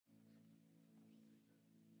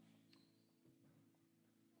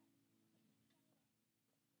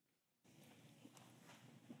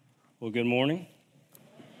Well, good morning.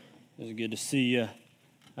 It's good to see you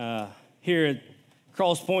here at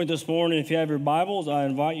Cross Point this morning. If you have your Bibles, I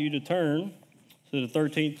invite you to turn to the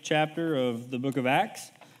 13th chapter of the book of Acts.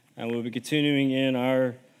 And we'll be continuing in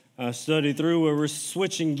our study through where we're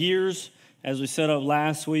switching gears as we set up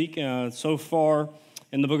last week. So far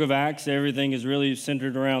in the book of Acts, everything is really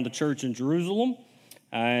centered around the church in Jerusalem.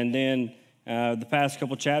 And then the past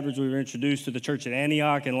couple chapters, we were introduced to the church at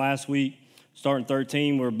Antioch. And last week, starting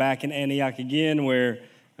 13, we're back in Antioch again, where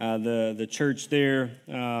the church there,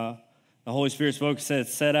 the Holy Spirit spoke,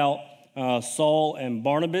 set out Saul and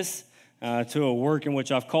Barnabas to a work in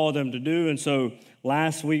which I've called them to do. And so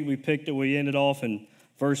last week we ended off in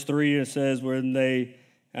verse 3. It says, when they,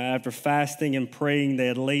 after fasting and praying, they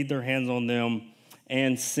had laid their hands on them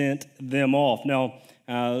and sent them off. Now,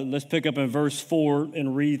 let's pick up in verse 4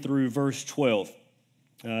 and read through verse 12.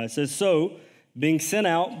 It says, so, being sent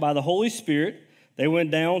out by the Holy Spirit, they went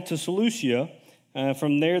down to Seleucia.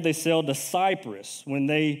 From there they sailed to Cyprus. When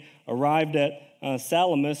they arrived at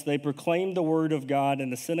Salamis, they proclaimed the word of God in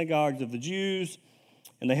the synagogues of the Jews,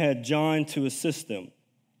 and they had John to assist them.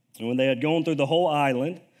 And when they had gone through the whole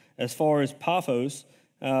island, as far as Paphos,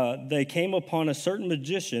 they came upon a certain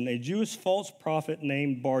magician, a Jewish false prophet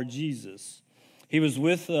named Bar-Jesus. He was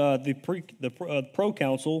with the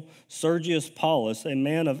proconsul Sergius Paulus, a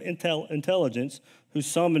man of intelligence, who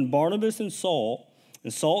summoned Barnabas and Saul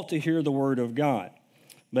and sought to hear the word of God.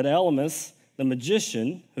 But Elymas, the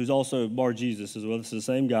magician, who's also Bar-Jesus as well, this is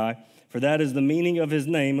the same guy, for that is the meaning of his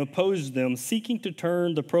name, opposed them, seeking to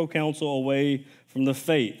turn the proconsul away from the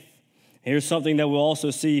faith. Here's something that we'll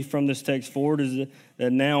also see from this text forward, is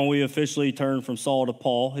that now we officially turn from Saul to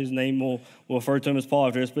Paul. His name we'll refer to him as Paul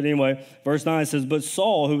after this. But anyway, verse 9 says, but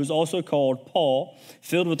Saul, who was also called Paul,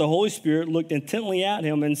 filled with the Holy Spirit, looked intently at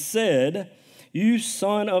him and said, you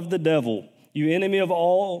son of the devil, you enemy of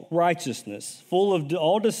all righteousness, full of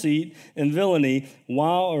all deceit and villainy,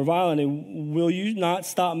 will you not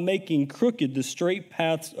stop making crooked the straight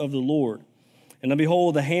paths of the Lord? And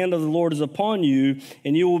behold, the hand of the Lord is upon you,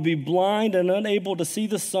 and you will be blind and unable to see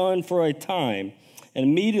the sun for a time. And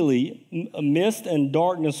immediately a mist and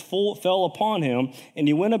darkness fell upon him, and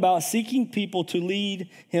he went about seeking people to lead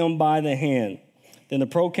him by the hand. Then the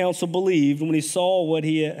proconsul believed when he saw what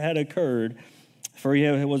had occurred, for he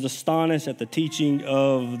was astonished at the teaching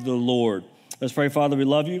of the Lord. Let's pray. Father, we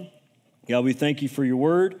love you. God, we thank you for your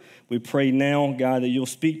word. We pray now, God, that you'll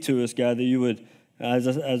speak to us, God, that you would,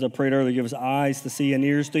 as I prayed earlier, give us eyes to see and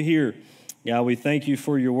ears to hear. God, we thank you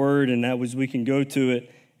for your word, and that we can go to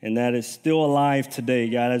it, and that it's still alive today,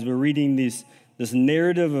 God, as we're reading this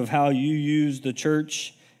narrative of how you use the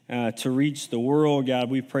church to reach the world.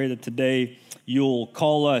 God, we pray that today you'll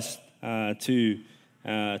call us to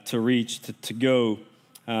reach, to go,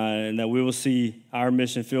 and that we will see our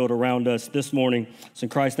mission field around us this morning. So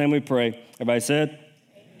in Christ's name we pray. Everybody said?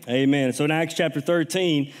 Amen. So in Acts chapter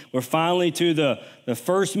 13, we're finally to the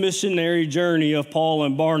first missionary journey of Paul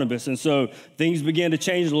and Barnabas. And so things begin to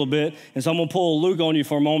change a little bit. And so I'm going to pull a Luke on you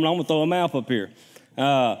for a moment. I'm going to throw a map up here.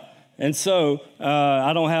 And so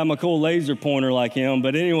I don't have my cool laser pointer like him.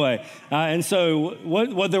 But anyway, and so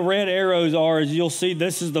what the red arrows are is you'll see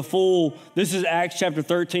this is Acts chapter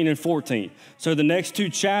 13 and 14. So the next two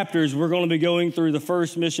chapters, we're going to be going through the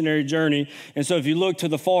first missionary journey. And so if you look to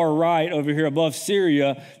the far right over here above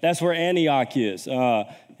Syria, that's where Antioch is.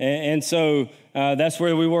 And so that's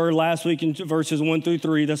where we were last week in verses 1 through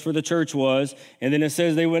 3. That's where the church was. And then it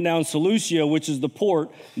says they went down Seleucia, which is the port.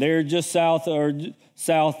 They're just southwest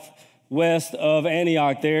of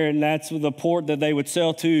Antioch there, and that's the port that they would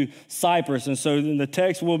sail to Cyprus. And so in the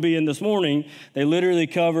text we'll be in this morning, they literally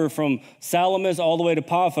cover from Salamis all the way to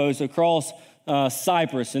Paphos across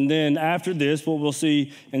Cyprus. And then after this, what we'll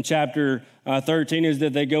see in chapter 13 is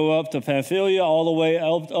that they go up to Pamphylia all the way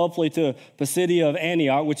uply to Pisidia of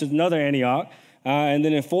Antioch, which is another Antioch. And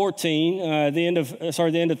then in 14, the end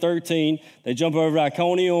of 13, they jump over to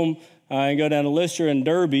Iconium and go down to Lystra and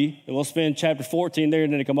Derbe. And we'll spend chapter 14 there,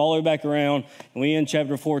 and then they come all the way back around. And we end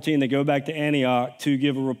chapter 14, they go back to Antioch to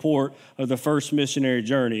give a report of the first missionary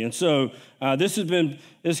journey. And so this is going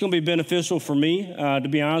to be beneficial for me, to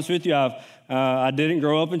be honest with you. I didn't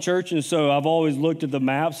grow up in church, and so I've always looked at the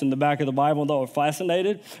maps in the back of the Bible and thought I was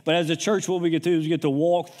fascinated. But as a church, what we get to do is we get to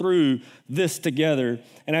walk through this together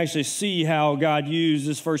and actually see how God used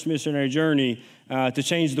this first missionary journey to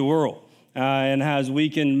change the world. And as we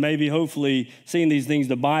can maybe hopefully seeing these things,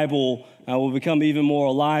 the Bible will become even more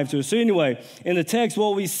alive to us. So anyway, in the text,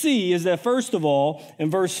 what we see is that first of all, in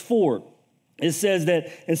verse 4, it says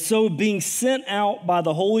that, and so being sent out by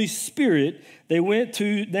the Holy Spirit, they went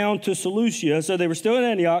down to Seleucia. So they were still in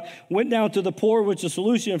Antioch, went down to the port, which is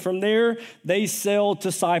Seleucia, and from there they sailed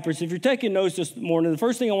to Cyprus. If you're taking notes this morning, the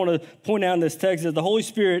first thing I want to point out in this text is the Holy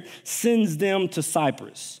Spirit sends them to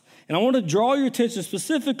Cyprus. And I want to draw your attention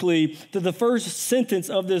specifically to the first sentence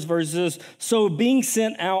of this verse. It says, so being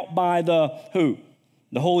sent out by the who?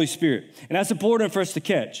 The Holy Spirit. And that's important for us to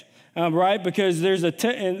catch. Right? Because there's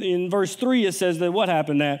in verse 3, it says that what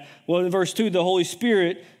happened that? Well, in verse 2, the Holy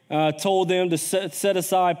Spirit told them to set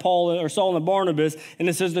aside Saul and Barnabas, and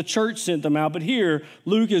it says the church sent them out. But here,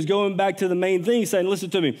 Luke is going back to the main thing, saying, listen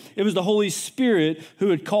to me, it was the Holy Spirit who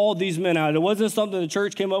had called these men out. It wasn't something the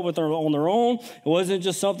church came up with on their own. It wasn't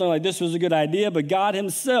just something like this was a good idea, but God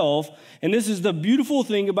himself, and this is the beautiful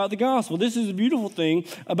thing about the gospel. This is the beautiful thing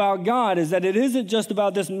about God, is that it isn't just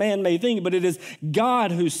about this man-made thing, but it is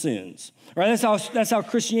God who sends. Right? That's how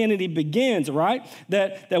Christianity begins, right?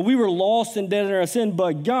 That we were lost and dead in our sin,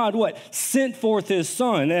 but God, what? Sent forth his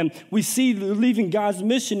son. And we see leaving God's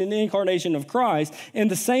mission in the incarnation of Christ. And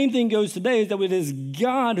the same thing goes today, is that it is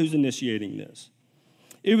God who's initiating this.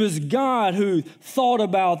 It was God who thought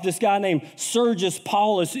about this guy named Sergius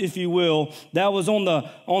Paulus, if you will, that was on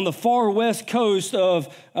the far west coast of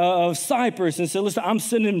Cyprus, and said, listen, I'm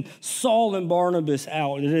sending Saul and Barnabas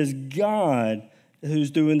out. It is God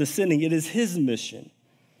who's doing the sending. It is his mission.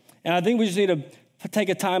 And I think we just need to take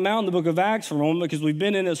a time out in the book of Acts for a moment, because we've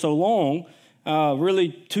been in it so long, really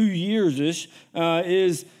 2 years-ish,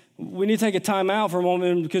 is we need to take a time out for a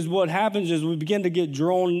moment, because what happens is we begin to get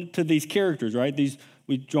drawn to these characters, right?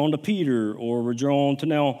 We're drawn to Peter, or we're drawn to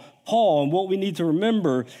now Paul. And what we need to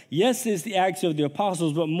remember, yes, it's the acts of the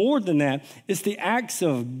apostles, but more than that, it's the acts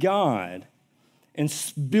of God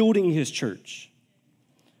and building his church.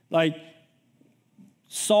 Like,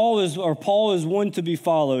 Paul is one to be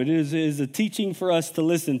followed. It is a teaching for us to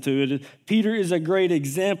listen to. Peter is a great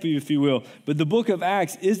example, if you will. But the book of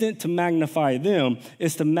Acts isn't to magnify them.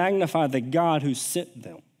 It's to magnify the God who sent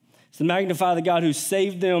them. It's to magnify the God who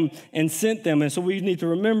saved them and sent them. And so we need to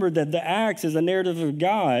remember that the Acts is a narrative of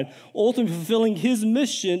God ultimately fulfilling his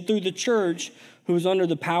mission through the church who is under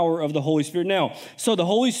the power of the Holy Spirit. Now, so the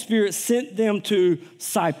Holy Spirit sent them to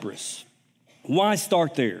Cyprus. Why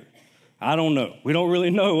start there? I don't know. We don't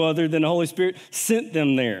really know, other than the Holy Spirit sent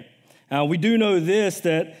them there. We do know this,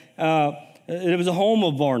 that it was a home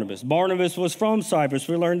of Barnabas. Barnabas was from Cyprus.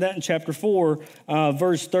 We learned that in chapter 4,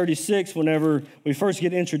 verse 36, whenever we first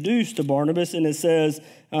get introduced to Barnabas. And it says,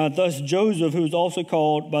 thus Joseph, who is also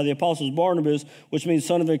called by the apostles Barnabas, which means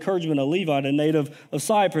son of encouragement, a Levite, a native of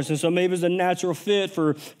Cyprus. And so maybe it's a natural fit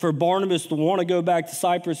for Barnabas to want to go back to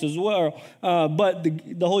Cyprus as well. But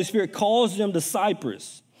the Holy Spirit calls them to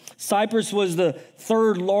Cyprus. Cyprus was the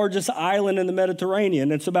third largest island in the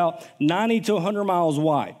Mediterranean. It's about 90 to 100 miles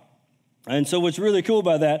wide. And so what's really cool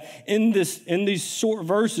about that, in these short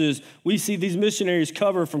verses, we see these missionaries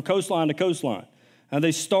cover from coastline to coastline.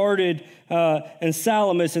 They started in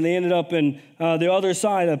Salamis, and they ended up in the other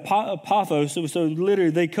side of Paphos. So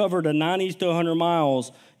literally they covered 90 to 100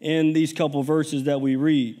 miles in these couple verses that we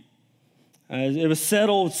read. It was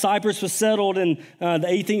settled, Cyprus was settled in the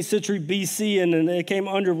 18th century BC, and then it came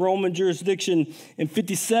under Roman jurisdiction in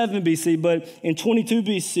 57 BC. But in 22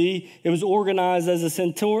 BC, it was organized as a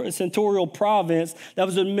senatorial province that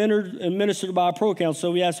was administered by a proconsul.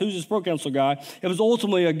 So we asked, who's this proconsul guy? It was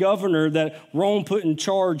ultimately a governor that Rome put in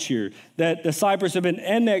charge here. That the Cyprus had been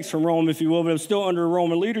annexed from Rome, if you will, but it was still under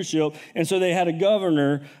Roman leadership. And so they had a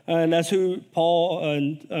governor, and that's who Paul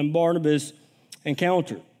and Barnabas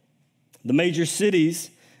encountered. The major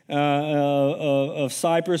cities of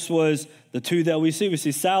Cyprus was the two that we see. We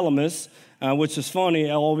see Salamis, which is funny.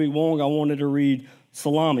 L.B. Wong, I wanted to read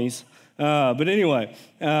Salamis. But anyway,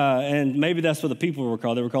 and maybe that's what the people were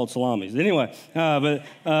called. They were called Salamis. Anyway,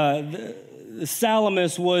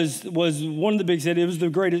 Salamis was one of the big cities. It was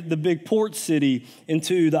the big port city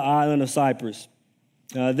into the island of Cyprus.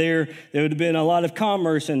 There would have been a lot of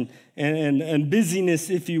commerce and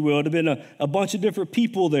busyness, if you will. There would have been a bunch of different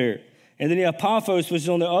people there. And then you have Paphos, which is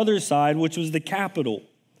on the other side, which was the capital.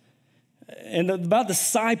 And about the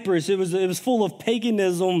Cyprus, it was full of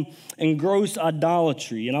paganism and gross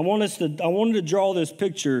idolatry. And I wanted to draw this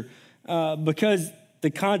picture because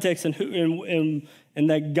the context and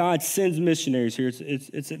that God sends missionaries here.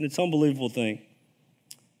 It's an unbelievable thing.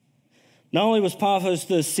 Not only was Paphos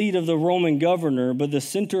the seat of the Roman governor, but the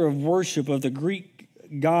center of worship of the Greek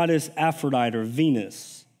goddess Aphrodite, or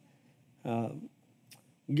Venus.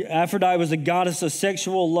 Aphrodite was a goddess of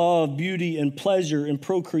sexual love, beauty, and pleasure and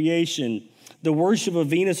procreation. The worship of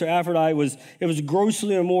Venus or Aphrodite was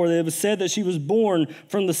grossly immoral. It was said that she was born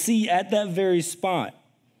from the sea at that very spot.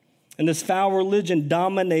 And this foul religion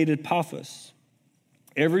dominated Paphos.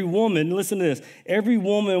 Every woman, listen to this, every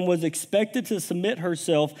woman was expected to submit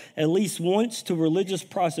herself at least once to religious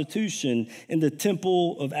prostitution in the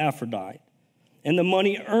temple of Aphrodite. And the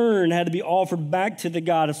money earned had to be offered back to the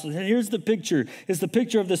goddess. Here's the picture. It's the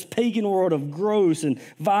picture of this pagan world of gross and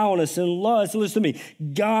vileness and lust. Listen to me.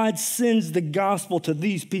 God sends the gospel to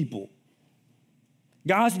these people.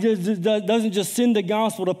 God doesn't just send the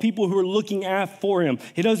gospel to people who are looking for him.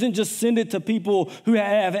 He doesn't just send it to people who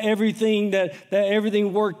have everything that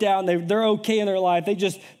everything worked out and they're okay in their life. They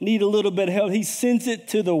just need a little bit of help. He sends it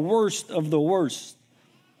to the worst of the worst.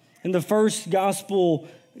 And the first gospel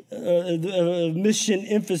mission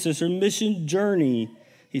emphasis or mission journey,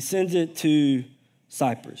 he sends it to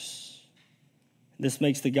Cyprus. This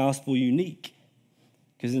makes the gospel unique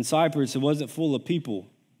because in Cyprus, it wasn't full of people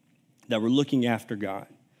that were looking after God.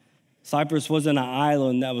 Cyprus wasn't an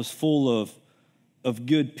island that was full of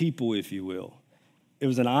good people, if you will. It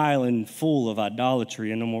was an island full of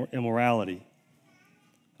idolatry and immorality,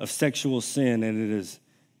 of sexual sin, and it is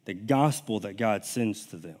the gospel that God sends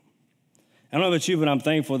to them. I don't know about you, but I'm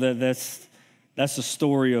thankful that that's the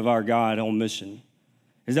story of our God on mission,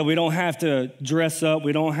 is that we don't have to dress up.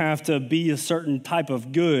 We don't have to be a certain type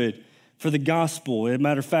of good for the gospel. As a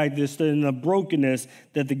matter of fact, it's in the brokenness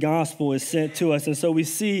that the gospel is sent to us. And so we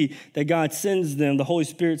see that God sends them, the Holy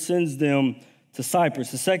Spirit sends them to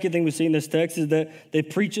Cyprus. The second thing we see in this text is that they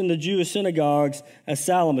preach in the Jewish synagogues at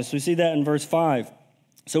Salamis. We see that in verse 5.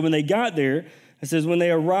 So when they got there, it says, when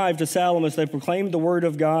they arrived to Salamis, they proclaimed the word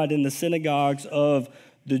of God in the synagogues of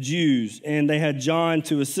the Jews, and they had John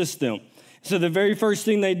to assist them. So the very first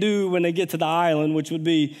thing they do when they get to the island, which would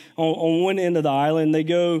be on one end of the island, they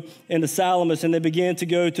go into Salamis, and they began to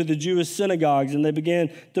go to the Jewish synagogues, and they began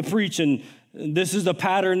to preach. And this is a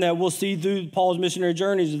pattern that we'll see through Paul's missionary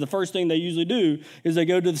journeys. Is the first thing they usually do is they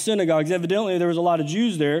go to the synagogues. Evidently, there was a lot of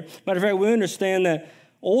Jews there. Matter of fact, we understand that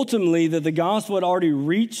ultimately, that the gospel had already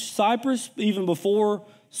reached Cyprus even before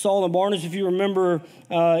Saul and Barnabas. If you remember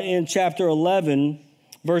in chapter 11,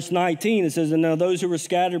 verse 19, it says, and now those who were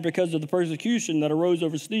scattered because of the persecution that arose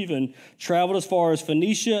over Stephen traveled as far as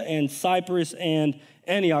Phoenicia and Cyprus and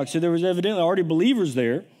Antioch. So there was evidently already believers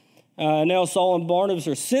there. Now Saul and Barnabas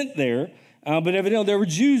are sent there. But evidently there were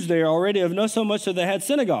Jews there already, not so much that they had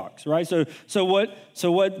synagogues, right? So what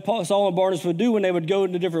Saul and Barnabas would do when they would go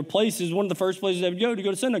into different places, one of the first places they would go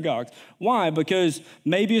to synagogues. Why? Because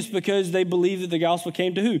maybe it's because they believed that the gospel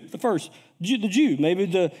came to who? The Jew. Maybe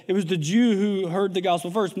it was the Jew who heard the gospel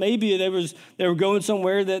first. Maybe they were going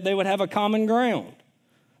somewhere that they would have a common ground.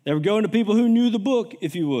 They were going to people who knew the book,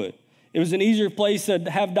 if you would. It was an easier place to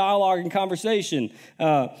have dialogue and conversation.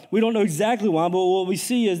 We don't know exactly why, but what we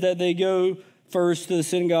see is that they go first to the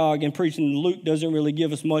synagogue and preach. And Luke doesn't really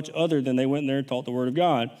give us much other than they went there and taught the word of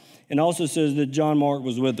God. And also says that John Mark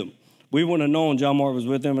was with them. We wouldn't have known John Mark was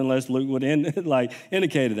with them unless Luke would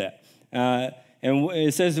indicated that. And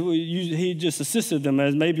it says he just assisted them,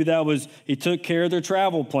 as maybe he took care of their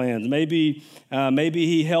travel plans. Maybe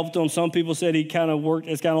he helped them. Some people said he kind of worked.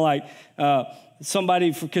 It's kind of like somebody,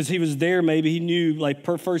 because he was there, maybe he knew like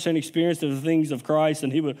firsthand experience of the things of Christ,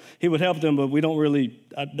 and he would help them, but we don't really,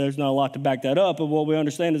 there's not a lot to back that up. But what we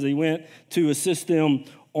understand is he went to assist them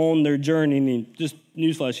on their journey, and just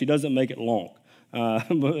newsflash, he doesn't make it long.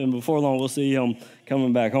 And before long, we'll see him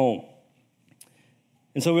coming back home.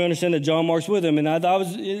 And so we understand that John Mark's with him. And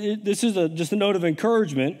this is just a note of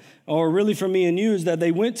encouragement, or really for me and you, is that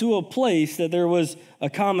they went to a place that there was a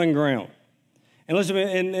common ground. And listen to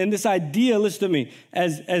me, and this idea, listen to me,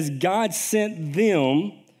 as God sent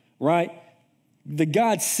them, right, the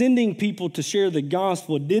God sending people to share the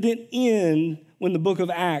gospel didn't end when the book of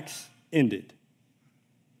Acts ended.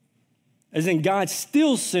 As in, God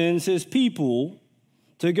still sends his people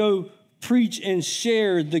to go preach and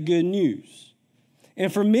share the good news.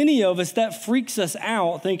 And for many of us, that freaks us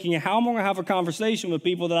out, thinking, how am I going to have a conversation with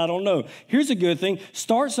people that I don't know? Here's a good thing.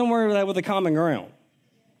 Start somewhere with a common ground.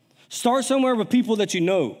 Start somewhere with people that you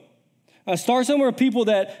know. Start somewhere with people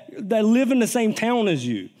that live in the same town as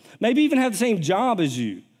you. Maybe even have the same job as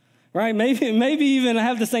you, right? Maybe even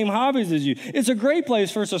have the same hobbies as you. It's a great place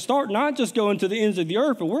for us to start, not just going to the ends of the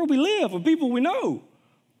earth, but where we live with people we know.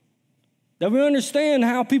 That we understand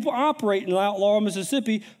how people operate in Laurel,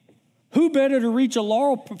 Mississippi. Who better to reach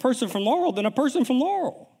a person from Laurel than a person from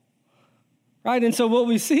Laurel? Right, and so what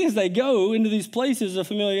we see is they go into these places of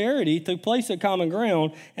familiarity to place a common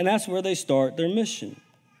ground, and that's where they start their mission.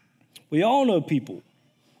 We all know people.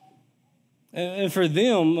 And for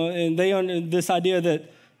them, and they under this idea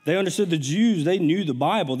that They understood the Jews. They knew the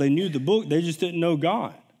Bible. They knew the book. They just didn't know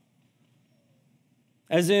God.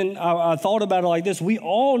 As in, I thought about it like this. We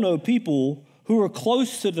all know people who are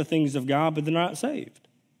close to the things of God, but they're not saved.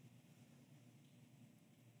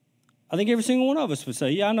 I think every single one of us would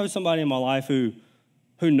say, yeah, I know somebody in my life who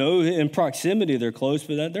know in proximity they're close,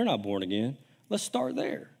 but they're not born again. Let's start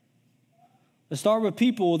there. Let's start with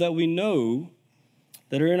people that we know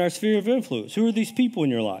that are in our sphere of influence. Who are these people in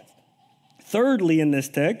your life? Thirdly, in this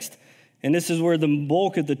text, and this is where the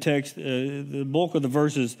bulk of the text, the bulk of the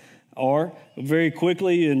verses are, very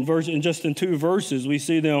quickly in just in 2 verses, we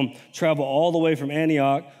see them travel all the way from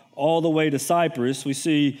Antioch all the way to Cyprus. We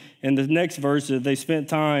see in the next verse that they spent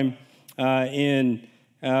time in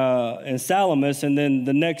Salamis, and then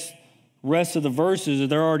the next rest of the verses,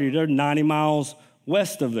 they're 90 miles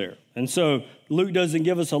west of there. And so Luke doesn't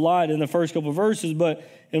give us a lot in the first couple of verses, but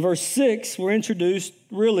in verse 6, we're introduced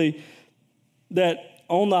really that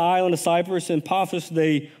on the island of Cyprus and Paphos,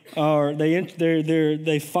 they find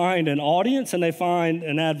an audience and they find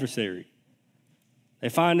an adversary. They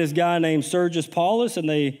find this guy named Sergius Paulus, and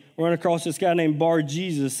they run across this guy named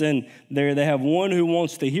Bar-Jesus, and they have one who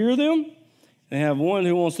wants to hear them. They have one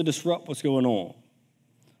who wants to disrupt what's going on.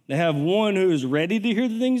 They have one who is ready to hear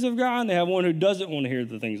the things of God, and they have one who doesn't want to hear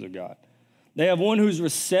the things of God. They have one who's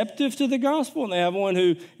receptive to the gospel, and they have one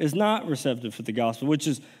who is not receptive to the gospel, which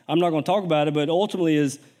is, I'm not going to talk about it, but ultimately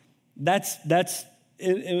is that's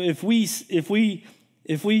if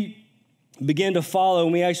we begin to follow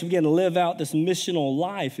and we actually begin to live out this missional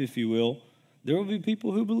life, if you will, there will be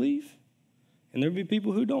people who believe, and there will be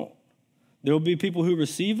people who don't. There will be people who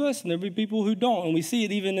receive us, and there will be people who don't. And we see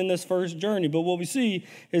it even in this first journey. But what we see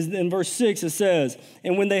is in verse 6, it says,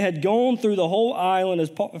 and when they had gone through the whole island as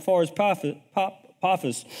far as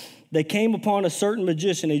Paphos, they came upon a certain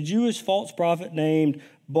magician, a Jewish false prophet named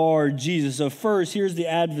Bar-Jesus. So first, here's the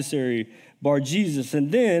adversary, Bar-Jesus.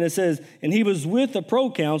 And then it says, and he was with the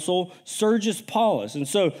proconsul, Sergius Paulus. And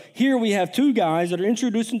so here we have 2 guys that are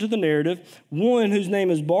introduced into the narrative, one whose name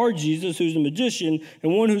is Bar-Jesus, who's a magician,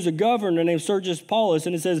 and one who's a governor named Sergius Paulus.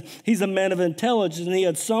 And it says he's a man of intelligence, and he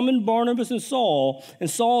had summoned Barnabas and Saul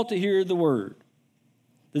to hear the word.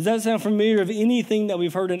 Does that sound familiar of anything that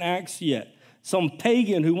we've heard in Acts yet? Some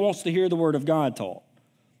pagan who wants to hear the word of God taught.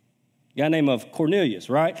 A guy named of Cornelius,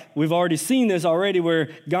 right? We've already seen this already where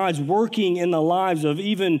God's working in the lives of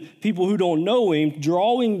even people who don't know him,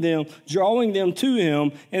 drawing them to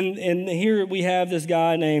him. And here we have this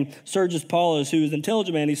guy named Sergius Paulus, who is an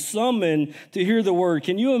intelligent man. He's summoned to hear the word.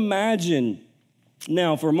 Can you imagine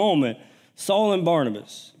now for a moment, Saul and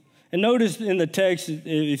Barnabas? And notice in the text,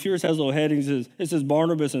 if yours has little headings, it says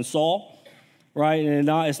Barnabas and Saul. Right, and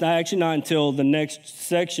it's not until the next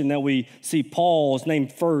section that we see Paul's name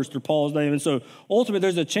first, or Paul's name. And so ultimately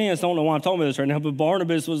there's a chance, I don't know why I'm talking about this right now, but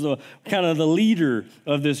Barnabas was kind of the leader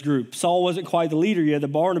of this group. Saul wasn't quite the leader yet. The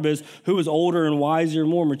Barnabas, who was older and wiser,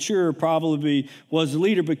 more mature, probably was the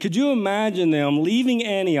leader. But could you imagine them leaving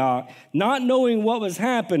Antioch, not knowing what was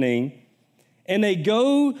happening, and they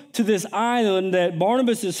go to this island that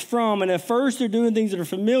Barnabas is from, and at first they're doing things that are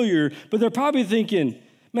familiar, but they're probably thinking,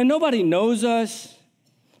 man, nobody knows us.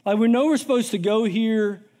 Like, we know we're supposed to go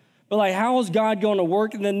here, but like, how is God going to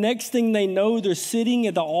work? And the next thing they know, they're sitting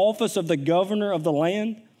at the office of the governor of the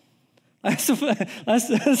land. That's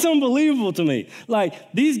unbelievable to me.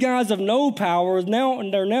 Like, these guys have no power.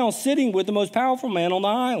 They're now sitting with the most powerful man on the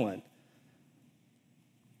island.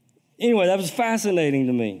 Anyway, that was fascinating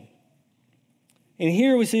to me. And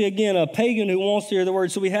here we see, again, a pagan who wants to hear the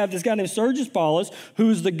word. So we have this guy named Sergius Paulus,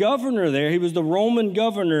 who's the governor there. He was the Roman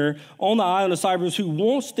governor on the island of Cyprus who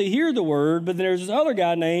wants to hear the word. But there's this other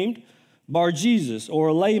guy named Bar-Jesus, or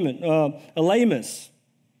Elymas.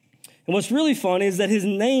 And what's really funny is that his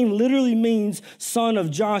name literally means son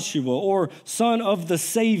of Joshua, or son of the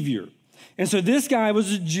Savior. And so this guy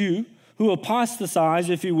was a Jew who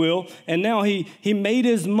apostatized, if you will, and now he made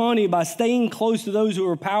his money by staying close to those who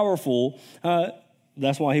were powerful.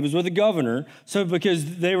 That's why he was with the governor. So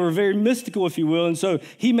because they were very mystical, if you will. And so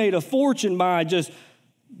he made a fortune by just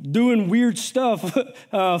doing weird stuff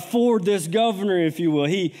for this governor, if you will.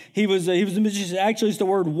 He was a magician. Actually, it's the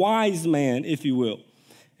word wise man, if you will.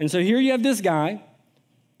 And so here you have this guy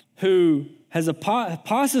who has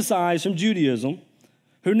apostatized from Judaism,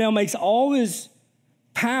 who now makes all his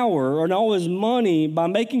power and all his money by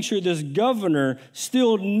making sure this governor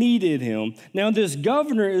still needed him. Now, this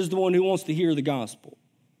governor is the one who wants to hear the gospel.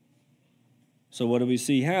 So what do we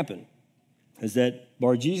see happen? Is that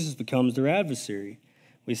Bar-Jesus becomes their adversary.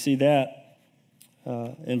 We see that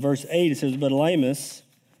in verse 8. It says, but Elymas,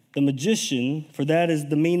 the magician, for that is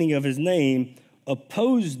the meaning of his name,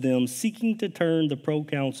 opposed them, seeking to turn the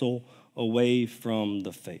proconsul away from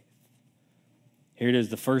the faith. Here it is,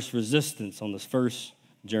 the first resistance on this first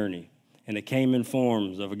journey. And it came in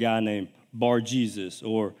forms of a guy named Bar-Jesus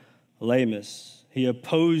or Elymas. He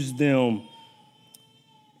opposed them.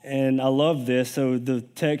 And I love this. So the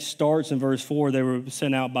text starts in verse 4. They were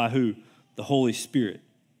sent out by who? The Holy Spirit.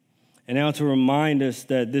 And now to remind us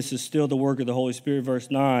that this is still the work of the Holy Spirit,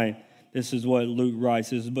 verse 9, this is what Luke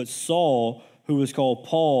writes. It says, but Saul, who was called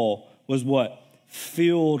Paul, was what?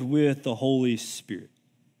 Filled with the Holy Spirit.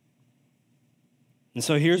 And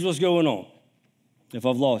so here's what's going on, if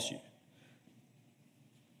I've lost you.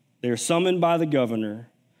 They're summoned by the governor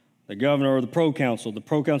or the proconsul. The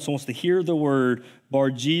proconsul wants to hear the word.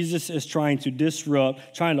 Bar-Jesus is trying to disrupt,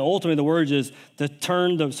 ultimately the word is to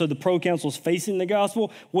turn, so the proconsul's facing the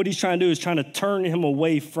gospel. What he's trying to do is trying to turn him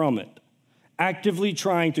away from it. Actively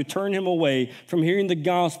trying to turn him away from hearing the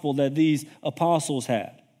gospel that these apostles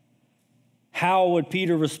had. How would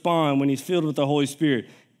Peter respond when he's filled with the Holy Spirit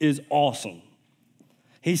is awesome.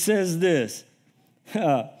 He says this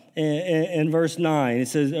in verse 9. It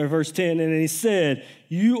says, or verse 10, and he said,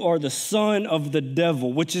 you are the son of the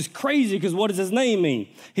devil, which is crazy because what does his name mean?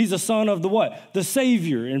 He's the son of the what? The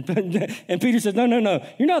Savior. And Peter said, no,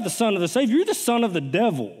 you're not the son of the Savior. You're the son of the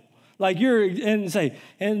devil.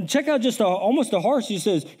 And check out just almost a harsh, he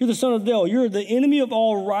says, you're the son of the devil. You're the enemy of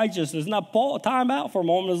all righteousness. Now, Paul, time out for a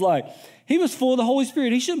moment, is like, he was full of the Holy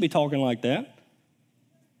Spirit. He shouldn't be talking like that.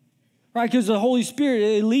 Right, because the Holy Spirit,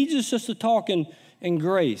 it leads us just to talk in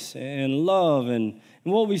grace and love. And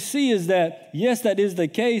what we see is that, yes, that is the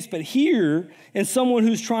case, but here, in someone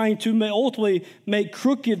who's trying to ultimately make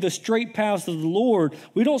crooked the straight paths of the Lord,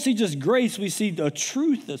 we don't see just grace, we see the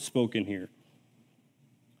truth that's spoken here.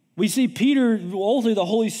 We see Peter, ultimately the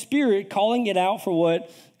Holy Spirit, calling it out for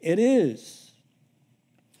what it is.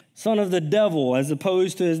 Son of the devil, as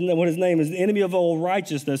opposed to what his name is, the enemy of all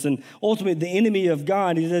righteousness, and ultimately the enemy of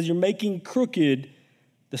God. He says, you're making crooked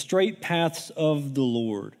the straight paths of the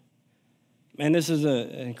Lord. Man, this is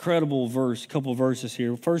an incredible verse, a couple of verses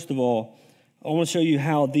here. First of all, I want to show you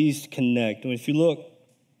how these connect. If you look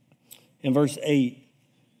in verse 8,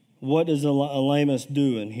 what is Elymas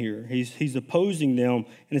doing here? He's opposing them,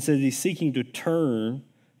 and it says he's seeking to turn.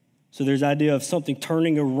 So there's the idea of something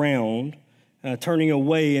turning around. Turning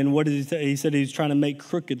away, and what did he say? He said he's trying to make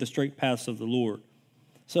crooked the straight paths of the Lord.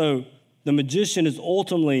 So the magician is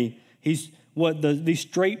ultimately, these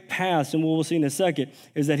straight paths, and what we'll see in a second,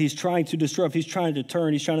 is that he's trying to disrupt, he's trying to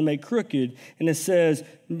turn, he's trying to make crooked, and it says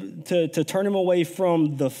to turn him away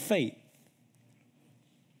from the faith.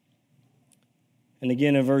 And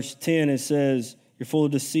again in verse 10 it says, you're full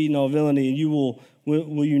of deceit and all villainy, and you will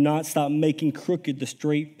you not stop making crooked the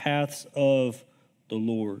straight paths of the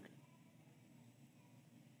Lord.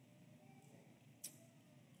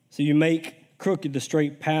 So you make crooked the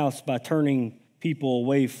straight paths by turning people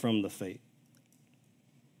away from the faith.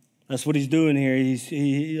 That's what he's doing here.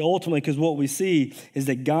 He ultimately, because what we see is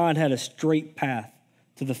that God had a straight path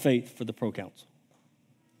to the faith for the proconsul.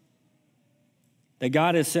 That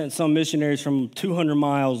God has sent some missionaries from 200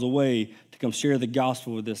 miles away to come share the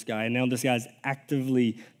gospel with this guy. And now this guy's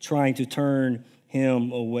actively trying to turn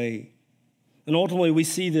him away. And ultimately we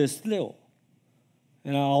see this still.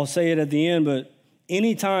 And I'll say it at the end, but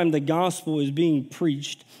anytime the gospel is being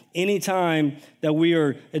preached, anytime that we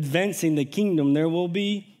are advancing the kingdom, there will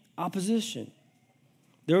be opposition.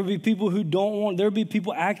 There will be people who don't want, there will be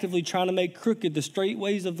people actively trying to make crooked the straight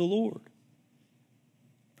ways of the Lord.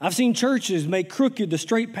 I've seen churches make crooked the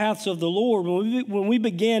straight paths of the Lord when we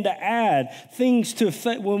began to add things to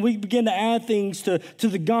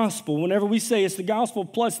the gospel. Whenever we say it's the gospel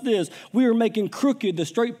plus this, we are making crooked the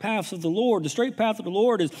straight paths of the Lord. The straight path of the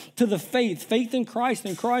Lord is to the faith in Christ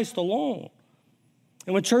and Christ alone.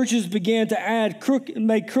 And when churches began to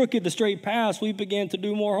make crooked the straight paths, we began to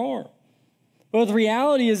do more harm. But the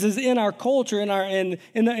reality is in our culture, in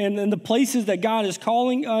the places that God is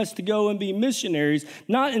calling us to go and be missionaries,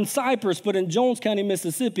 not in Cypress, but in Jones County,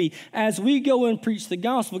 Mississippi, as we go and preach the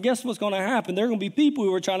gospel, guess what's going to happen? There are going to be people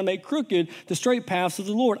who are trying to make crooked the straight paths of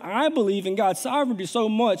the Lord. I believe in God's sovereignty so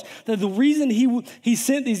much that the reason he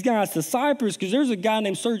sent these guys to Cypress, because there's a guy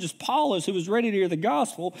named Sergius Paulus who was ready to hear the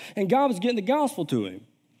gospel, and God was getting the gospel to him.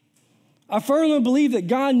 I firmly believe that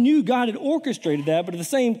God knew God had orchestrated that, but at the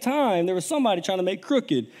same time, there was somebody trying to make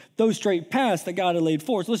crooked those straight paths that God had laid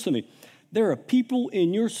forth. Listen to me. There are people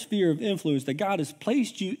in your sphere of influence that God has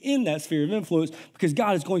placed you in that sphere of influence because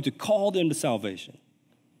God is going to call them to salvation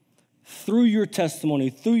through your testimony,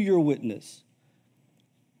 through your witness.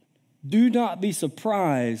 Do not be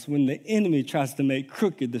surprised when the enemy tries to make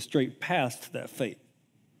crooked the straight paths to that faith.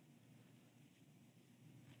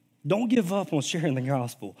 Don't give up on sharing the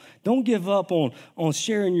gospel. Don't give up on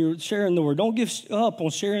sharing the word. Don't give up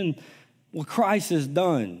on sharing what Christ has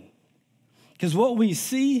done. Because what we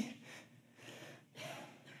see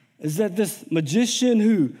is that this magician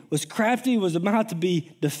who was crafty was about to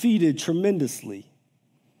be defeated tremendously.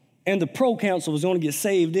 And the proconsul was going to get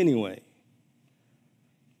saved anyway.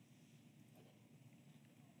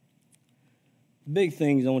 Big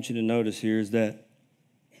things I want you to notice here is that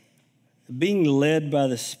being led by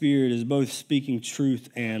the Spirit is both speaking truth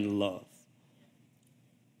and love.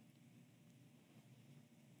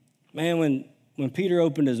 Man, when Peter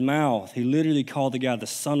opened his mouth, he literally called the guy the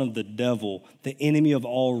son of the devil, the enemy of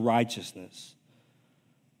all righteousness.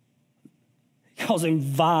 He calls him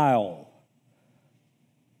vile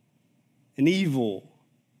and evil.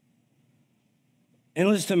 And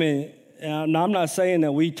listen to me, now I'm not saying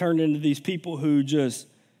that we turned into these people who just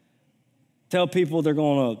tell people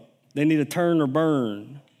they need to turn or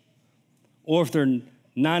burn. Or if they're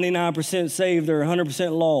 99% saved, they're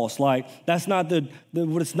 100% lost. Like, that's not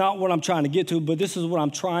it's not what I'm trying to get to, but this is what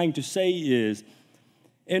I'm trying to say is,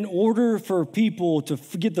 in order for people to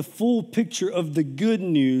get the full picture of the good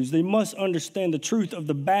news, they must understand the truth of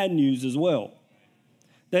the bad news as well.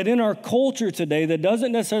 That in our culture today that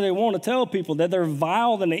doesn't necessarily want to tell people that they're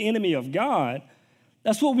vile and the enemy of God,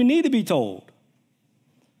 that's what we need to be told.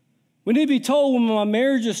 We need to be told when my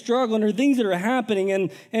marriage is struggling or things that are happening, and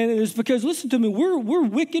it's because, listen to me, we're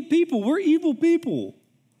wicked people. We're evil people.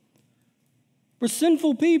 We're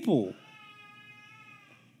sinful people.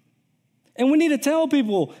 And we need to tell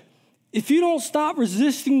people, if you don't stop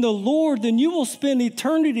resisting the Lord, then you will spend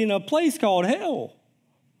eternity in a place called hell.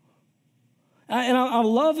 And I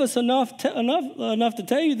love us enough to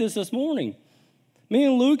tell you this morning. Me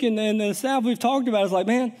and Luke and the staff we've talked about is like,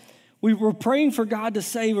 man, we were praying for God to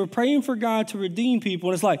save. We're praying for God to redeem people.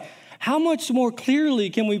 And it's like, how much more clearly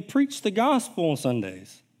can we preach the gospel on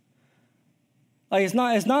Sundays? Like, it's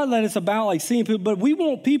not that it's about like seeing people, but we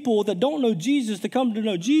want people that don't know Jesus to come to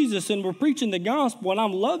know Jesus, and we're preaching the gospel. And I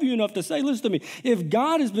love you enough to say, listen to me, if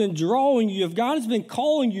God has been drawing you, if God has been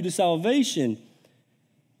calling you to salvation,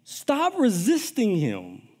 stop resisting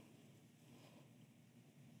him.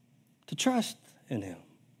 To trust in him,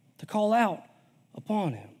 to call out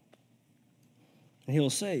upon him, and he'll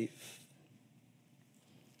save.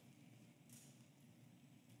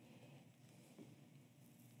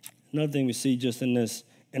 Another thing we see just in this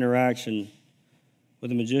interaction with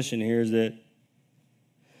the magician here is that, and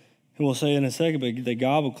we'll say in a second, but that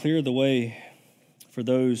God will clear the way for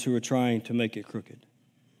those who are trying to make it crooked.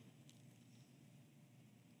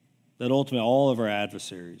 That ultimately all of our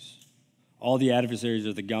adversaries, all the adversaries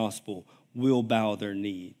of the gospel, will bow their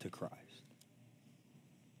knee to Christ.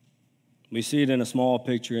 We see it in a small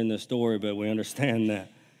picture in the story, but we understand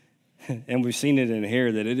that, and we've seen it in here,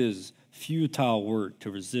 that it is futile work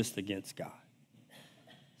to resist against God.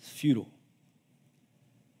 It's futile.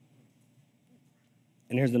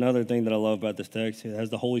 And here's another thing that I love about this text. It has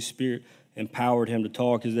the Holy Spirit empowered him to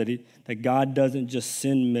talk, is that God doesn't just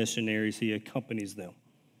send missionaries, he accompanies them.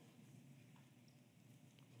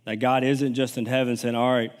 That God isn't just in heaven saying,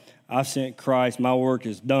 all right, I've sent Christ, my work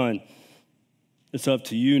is done. It's up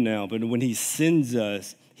to you now. But when he sends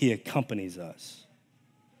us, he accompanies us.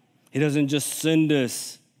 He doesn't just send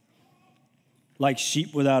us like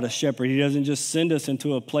sheep without a shepherd. He doesn't just send us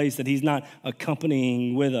into a place that he's not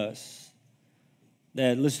accompanying with us.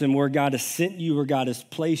 That, listen, where God has sent you, where God has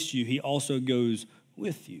placed you, he also goes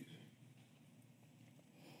with you.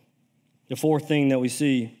 The fourth thing that we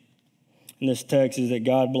see in this text is that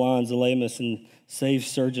God blinds Elymas and saves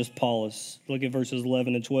Sergius Paulus. Look at verses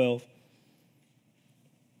 11 and 12.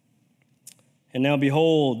 And now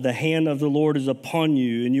behold, the hand of the Lord is upon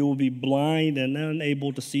you, and you will be blind and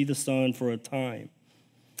unable to see the sun for a time.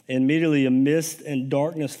 And immediately a mist and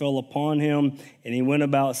darkness fell upon him, and he went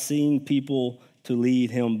about seeing people to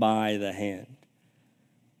lead him by the hand.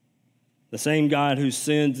 The same God who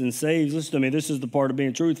sins and saves, listen to me, this is the part of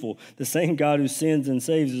being truthful. The same God who sins and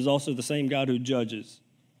saves is also the same God who judges.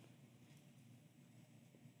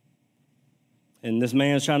 And this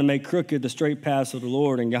man's trying to make crooked the straight paths of the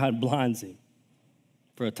Lord, and God blinds him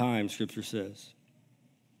for a time, Scripture says.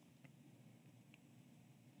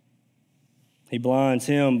 He blinds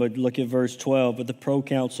him, but look at verse 12. But the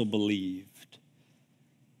proconsul believed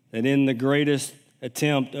that in the greatest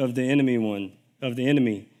attempt of the enemy,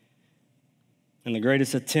 and the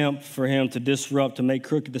greatest attempt for him to disrupt, to make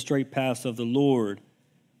crooked the straight paths of the Lord,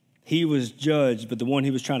 he was judged, but the one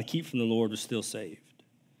he was trying to keep from the Lord was still saved.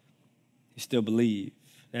 He still believed.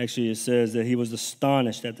 Actually, it says that he was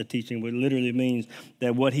astonished at the teaching, which literally means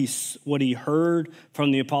that what he heard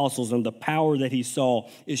from the apostles and the power that he saw,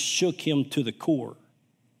 it shook him to the core.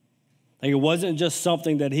 Like, it wasn't just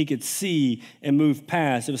something that he could see and move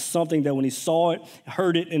past. It was something that when he saw it,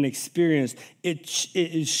 heard it, and experienced, it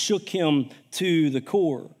shook him to the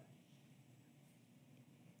core.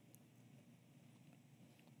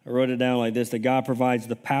 I wrote it down like this, that God provides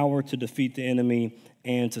the power to defeat the enemy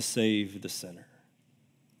and to save the sinner.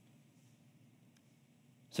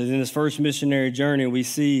 So in this first missionary journey, we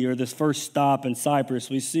see, or this first stop in Cyprus,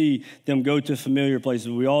 we see them go to familiar places.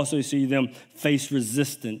 We also see them face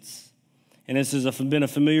resistance. And this has been a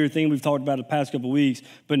familiar thing we've talked about the past couple of weeks,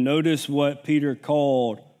 but notice what Peter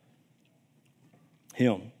called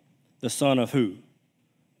him, the son of who?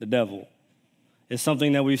 The devil. It's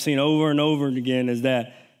something that we've seen over and over again, is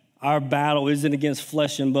that our battle isn't against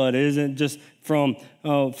flesh and blood. It isn't just from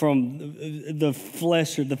the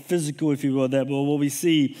flesh or the physical, if you will. But what we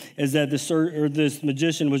see is that this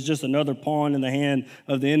magician was just another pawn in the hand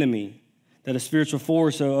of the enemy. That a spiritual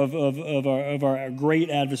force of our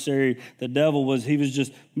great adversary, the devil, was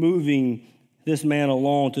just moving this man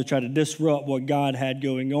along to try to disrupt what God had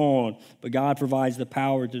going on. But God provides the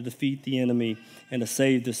power to defeat the enemy and to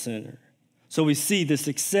save the sinner. So we see the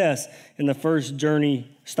success in the first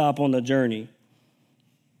stop on the journey.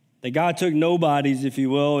 That God took nobodies, if you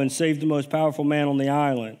will, and saved the most powerful man on the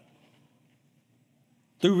island.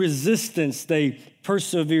 Through resistance, they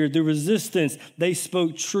persevered. Through resistance, they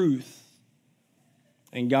spoke truth.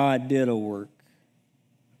 And God did a work.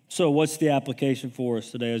 So what's the application for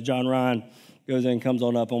us today? As John Ryan goes in and comes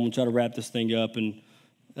on up, I'm going to try to wrap this thing up. And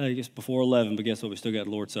I guess before 11, but guess what? We still got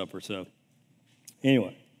Lord's Supper. So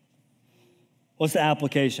anyway. What's the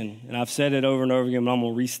application? And I've said it over and over again, but I'm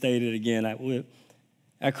going to restate it again.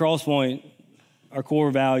 At Crosspoint, our core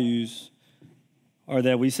values are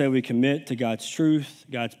that we say we commit to God's truth,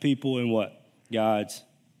 God's people, and what? God's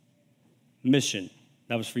mission.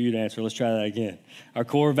 That was for you to answer. Let's try that again. Our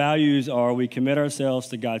core values are we commit ourselves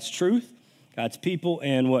to God's truth, God's people,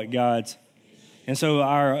 and what? God's. And so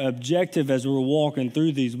our objective as we're walking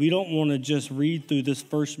through these, we don't want to just read through this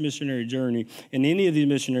first missionary journey and any of these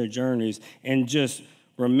missionary journeys and just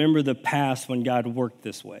remember the past when God worked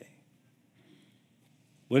this way.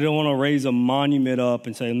 We don't want to raise a monument up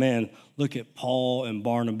and say, man, look at Paul and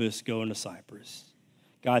Barnabas going to Cyprus.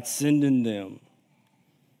 God's sending them.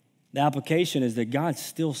 The application is that God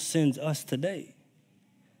still sends us today.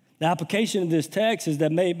 The application of this text is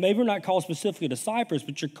that maybe we're not called specifically to Cyprus,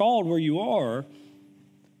 but you're called where you are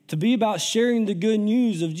to be about sharing the good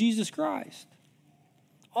news of Jesus Christ.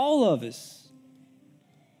 All of us.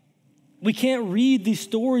 We can't read these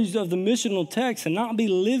stories of the missional text and not be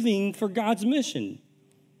living for God's mission.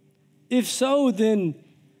 If so, then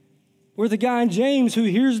we're the guy in James who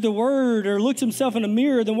hears the word or looks himself in a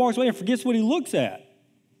mirror, then walks away and forgets what he looks at.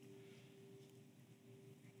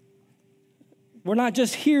 We're not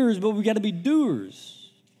just hearers, but we've got to be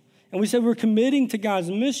doers. And we said we're committing to God's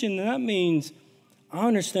mission, and that means I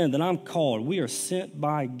understand that I'm called. We are sent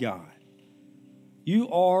by God. You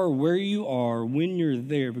are where you are when you're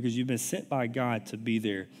there because you've been sent by God to be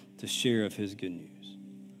there to share of his good news.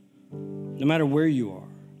 No matter where you are,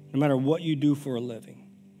 no matter what you do for a living,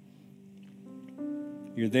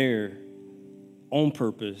 you're there on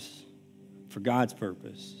purpose for God's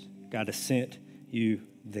purpose. God has sent you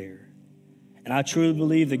there. And I truly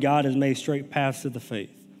believe that God has made straight paths to the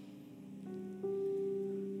faith.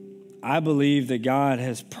 I believe that God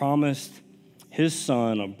has promised his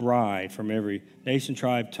son a bride from every nation,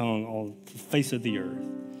 tribe, tongue on the face of the earth.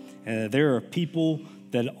 And that there are people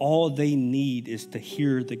that all they need is to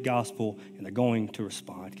hear the gospel and they're going to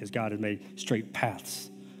respond because God has made straight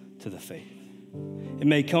paths to the faith. It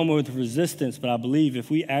may come with resistance, but I believe if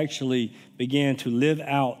we actually begin to live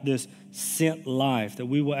out this sent life, that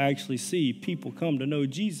we will actually see people come to know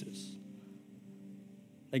Jesus.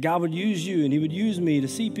 That God would use you and he would use me to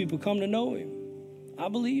see people come to know him. I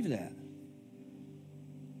believe that.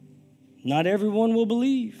 Not everyone will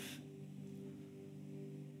believe.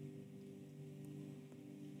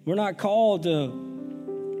 We're not called to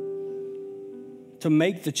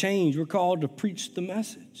make the change. We're called to preach the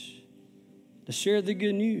message, to share the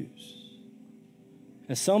good news.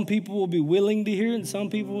 And some people will be willing to hear it, and some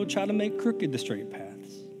people will try to make crooked the straight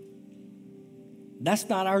paths. That's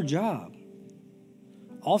not our job.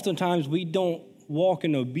 Oftentimes, we don't walk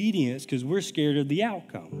in obedience because we're scared of the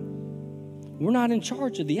outcome. We're not in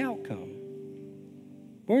charge of the outcome.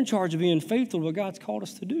 We're in charge of being faithful to what God's called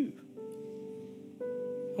us to do.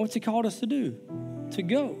 What's he called us to do? To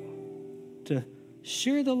go, to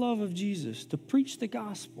share the love of Jesus, to preach the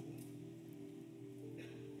gospel.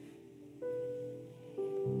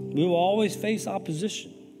 We will always face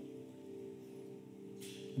opposition.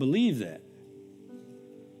 Believe that.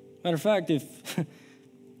 Matter of fact, if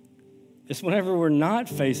it's whenever we're not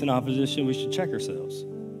facing opposition, we should check ourselves.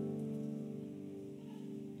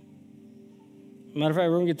 Matter of fact,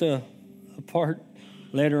 we're going to get to a part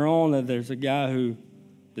later on that there's a guy who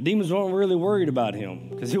the demons weren't really worried about him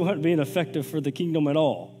because he wasn't being effective for the kingdom at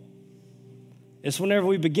all. It's whenever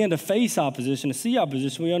we begin to face opposition, to see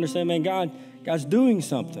opposition, we understand, man, God's doing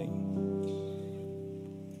something.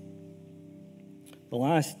 The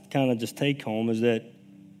last kind of just take home is that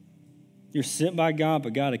you're sent by God,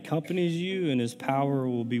 but God accompanies you, and his power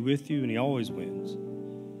will be with you, and he always wins.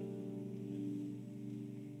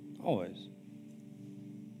 Always.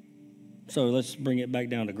 So let's bring it back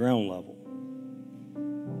down to ground level.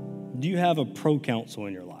 Do you have a proconsul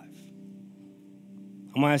in your life?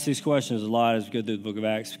 I'm going to ask these questions a lot as we go through the book of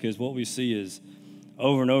Acts, because what we see is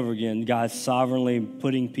over and over again, God sovereignly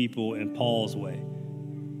putting people in Paul's way.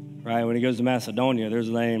 Right? When he goes to Macedonia, there's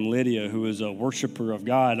a lady named Lydia who was a worshiper of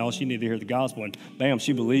God, and all she needed to hear the gospel, and bam,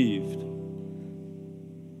 she believed.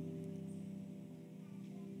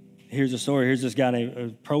 Here's a story. Here's this guy named a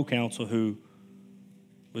proconsul who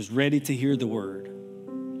was ready to hear the word.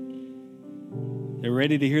 They're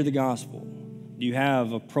ready to hear the gospel. Do you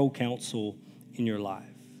have a proconsul in your life?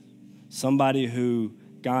 Somebody who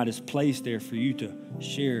God has placed there for you to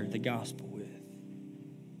share the gospel with.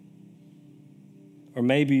 Or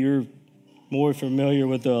maybe you're more familiar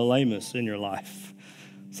with the Elymas in your life.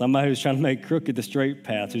 Somebody who's trying to make crooked the straight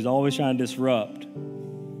path, who's always trying to disrupt.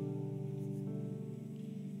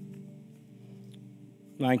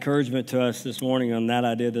 My encouragement to us this morning on that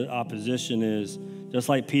idea that opposition is, just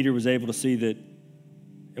like Peter was able to see that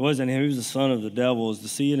it wasn't him, he was the son of the devil, is to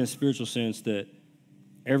see it in a spiritual sense that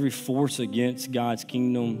every force against God's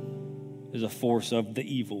kingdom is a force of the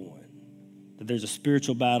evil one. That there's a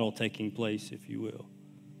spiritual battle taking place, if you will.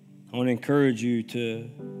 I want to encourage you to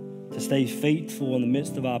stay faithful in the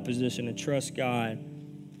midst of opposition and trust God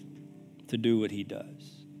to do what he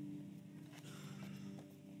does.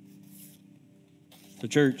 So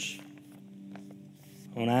church,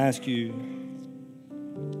 I want to ask you,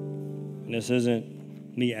 and this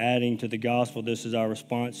isn't me adding to the gospel, this is our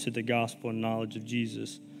response to the gospel and knowledge of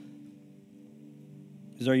Jesus,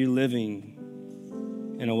 is are you living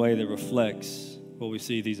in a way that reflects what we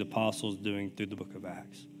see these apostles doing through the book of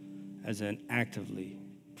Acts, as in actively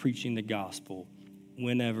preaching the gospel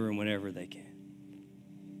whenever and whenever they can.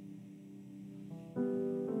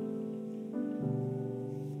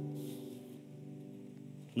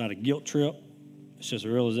 Not a guilt trip. It's just a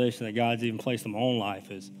realization that God's even placed in my own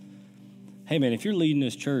life is, hey, man, if you're leading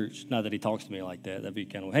this church, not that he talks to me like that, that'd be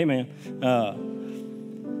kind of, hey, man,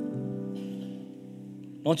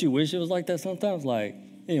 don't you wish it was like that sometimes? Like,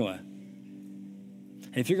 anyway,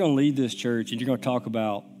 if you're going to lead this church and you're going to talk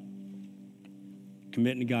about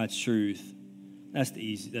committing to God's truth, that's the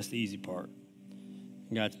easy part.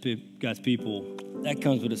 God's people, that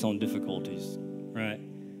comes with its own difficulties, right?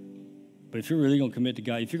 But if you're really going to commit to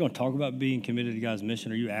God, if you're going to talk about being committed to God's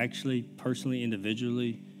mission, are you actually, personally,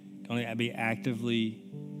 individually, going to be actively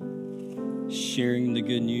sharing the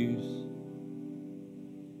good news?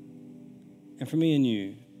 And for me and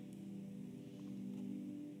you,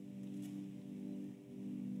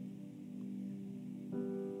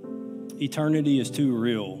 eternity is too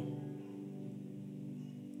real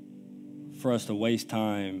for us to waste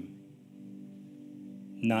time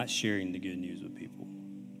not sharing the good news with people.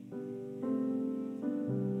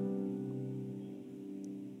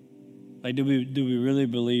 Like, do we really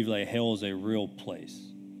believe like hell is a real place?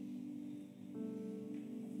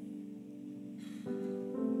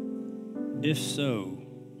 If so,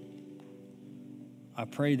 I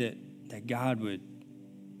pray that God would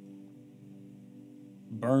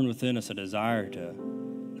burn within us a desire to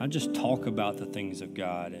not just talk about the things of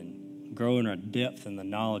God and grow in our depth in the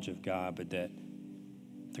knowledge of God, but that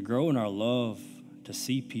to grow in our love to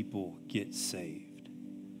see people get saved,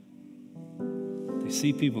 to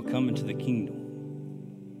see people come into the kingdom.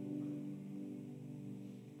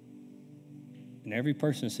 And every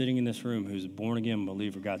person sitting in this room who's a born-again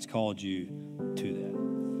believer, God's called you to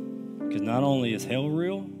that. Because not only is hell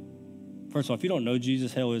real, first of all, if you don't know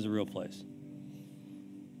Jesus, hell is a real place.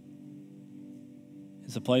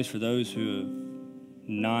 It's a place for those who have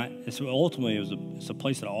not, it's a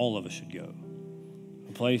place that all of us should go.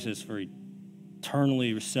 A place that's for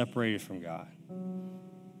eternally separated from God.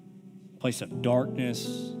 A place of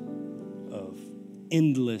darkness, of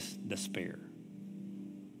endless despair.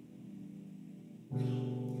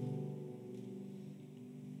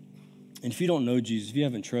 And if you don't know Jesus, if you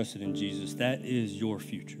haven't trusted in Jesus, that is your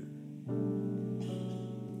future.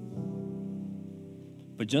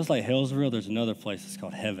 But just like hell's real, there's another place that's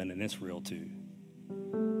called heaven, and it's real too.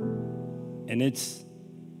 And it's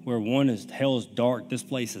where hell is dark, this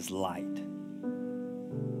place is light.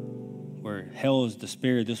 Where hell is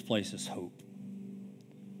despair, this place is hope.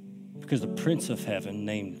 Because the Prince of Heaven,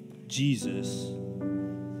 named Jesus,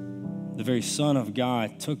 the very Son of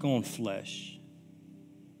God, took on flesh.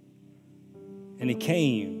 And he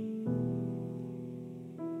came.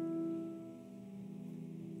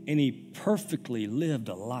 And he perfectly lived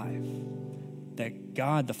a life that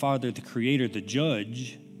God, the Father, the Creator, the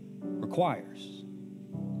Judge, requires.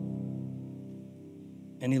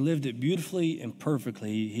 And he lived it beautifully and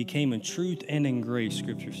perfectly. He came in truth and in grace,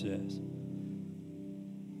 Scripture says.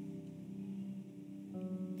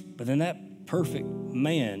 But then that perfect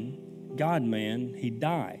man, God-man, he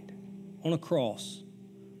died on a cross,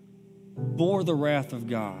 bore the wrath of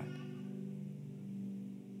God,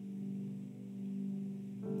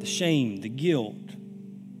 the shame, the guilt.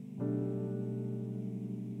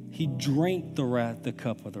 He drank the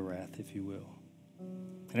cup of the wrath, if you will.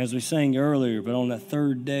 And as we sang earlier, but on that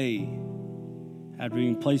third day, after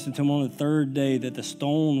being placed into him on the third day, that the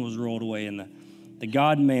stone was rolled away, and the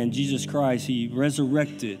God-man, Jesus Christ, he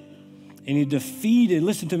resurrected, and he defeated,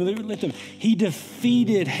 listen to me, he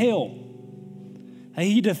defeated hell.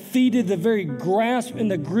 He defeated the very grasp and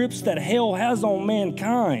the grips that hell has on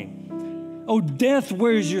mankind. Oh, death,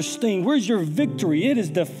 where's your sting? Where's your victory? It is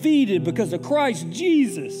defeated because of Christ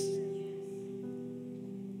Jesus.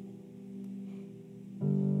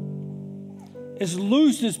 It's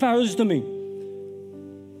loosed its power. Listen to me.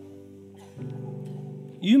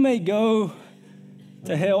 You may go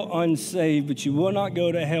to hell unsaved, but you will not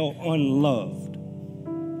go to hell unloved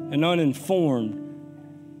and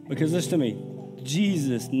uninformed. Because listen to me,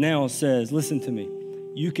 Jesus now says, listen to me,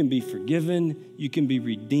 you can be forgiven, you can be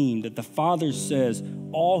redeemed. That the Father says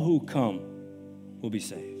all who come will be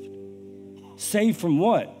saved. Saved from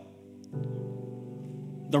what?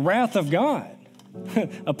 The wrath of God.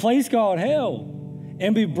 A place called hell.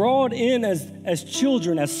 And be brought in as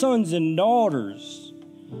children, as sons and daughters.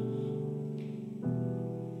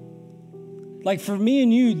 Like for me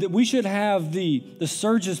and you, that we should have the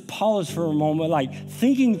surge's polish for a moment, like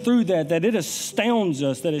thinking through that it astounds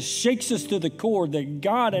us, that it shakes us to the core, that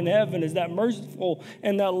God in heaven is that merciful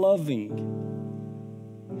and that loving.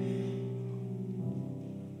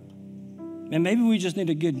 And maybe we just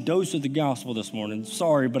need a good dose of the gospel this morning.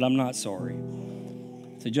 Sorry, but I'm not sorry.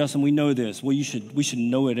 Say, Justin, we know this. Well, we should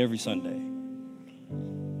know it every Sunday.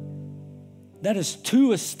 That is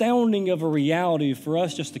too astounding of a reality for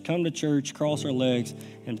us just to come to church, cross our legs,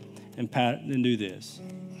 and do this.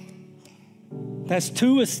 That's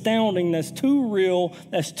too astounding. That's too real.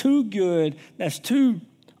 That's too good. That's too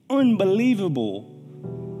unbelievable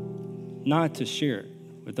not to share it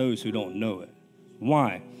with those who don't know it.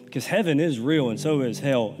 Why? Because heaven is real and so is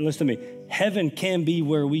hell. And listen to me, heaven can be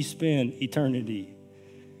where we spend eternity.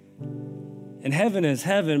 And heaven is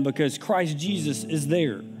heaven because Christ Jesus is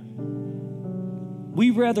there.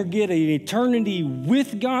 We rather get an eternity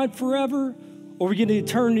with God forever, or we get an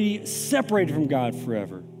eternity separated from God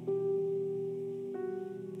forever.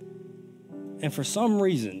 And for some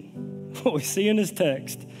reason, what we see in this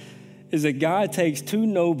text is that God takes two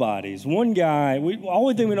nobodies. One guy,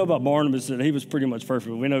 only thing we know about Barnabas is that he was pretty much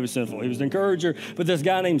perfect. We know he was sinful. He was an encourager. But this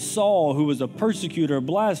guy named Saul, who was a persecutor, a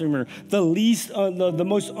blasphemer, the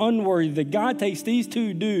most unworthy, that God takes these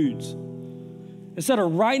two dudes, instead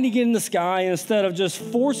of writing it in the sky, instead of just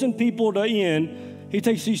forcing people to end, he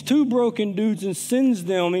takes these two broken dudes and sends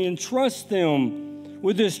them, he entrusts them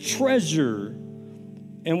with this treasure.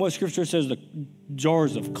 And what Scripture says, the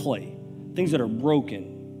jars of clay, things that are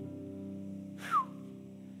broken. Whew.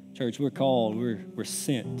 Church, we're called, we're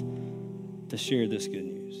sent to share this good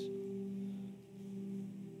news.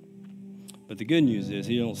 But the good news is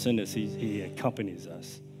he don't send us, he accompanies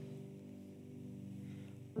us.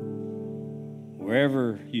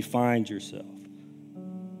 Wherever you find yourself,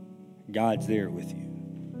 God's there with you.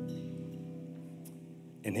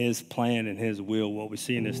 And his plan and his will, what we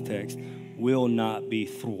see in this text, will not be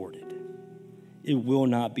thwarted. It will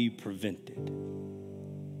not be prevented.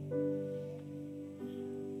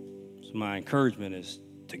 So my encouragement is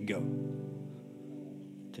to go,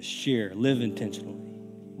 to share, live intentionally.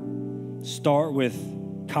 Start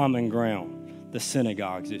with common ground, the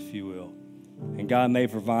synagogues, if you will. And God may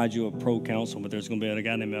provide you a pro-counsel, but there's going to be a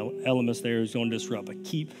guy named Elymas there who's going to disrupt. But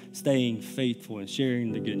keep staying faithful and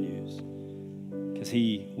sharing the good news, because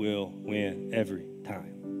he will win every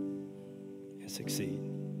time and succeed.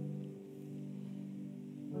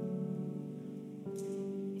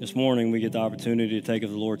 This morning, we get the opportunity to take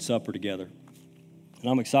of the Lord's Supper together. And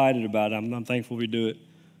I'm excited about it. I'm thankful we do it.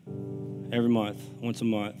 every month, once a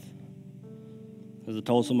month. As I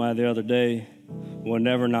told somebody the other day, we'll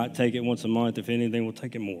never not take it once a month. If anything, we'll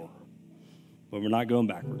take it more. But we're not going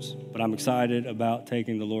backwards. But I'm excited about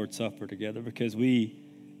taking the Lord's Supper together because we,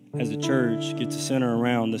 as a church, get to center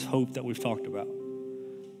around this hope that we've talked about.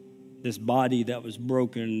 This body that was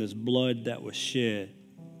broken, this blood that was shed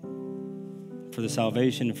for the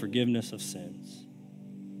salvation and forgiveness of sins.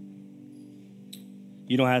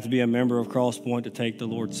 You don't have to be a member of Cross Point to take the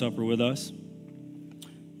Lord's Supper with us.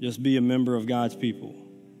 Just be a member of God's people.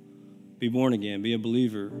 Be born again. Be a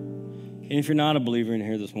believer. And if you're not a believer in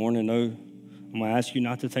here this morning, no, I'm going to ask you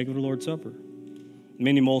not to take the Lord's Supper.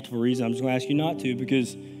 Many multiple reasons. I'm just going to ask you not to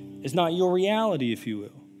because it's not your reality, if you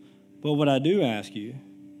will. But what I do ask you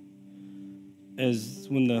is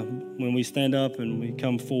when we stand up and we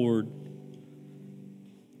come forward,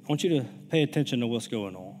 I want you to pay attention to what's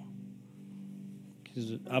going on.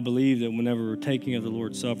 Because I believe that whenever we're taking of the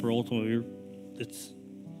Lord's Supper, ultimately, it's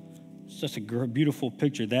just a beautiful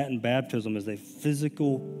picture. That and baptism is a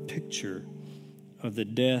physical picture of the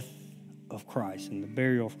death of Christ and the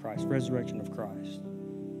burial of Christ, resurrection of Christ.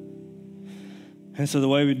 And so the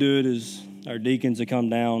way we do it is our deacons will come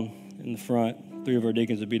down in the front. 3 of our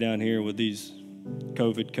deacons will be down here with these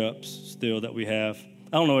COVID cups still that we have.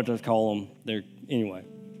 I don't know what to call them. They're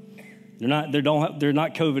not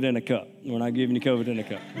COVID in a cup. We're not giving you COVID in a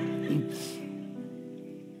cup.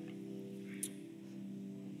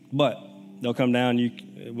 But they'll come down.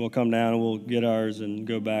 We'll come down and we'll get ours and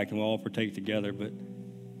go back and we'll all partake together. But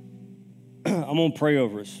I'm going to pray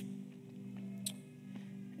over us.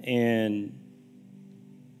 And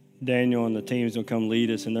Daniel and the team's going to come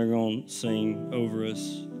lead us and they're going to sing over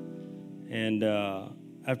us. And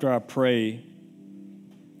after I pray,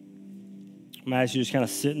 I'm going to ask you to just kind of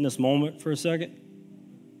sit in this moment for a second.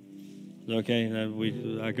 Is that okay?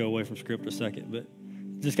 I go away from script a second, but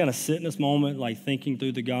just kind of sit in this moment, like thinking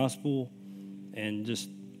through the gospel and just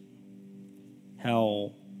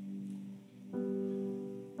how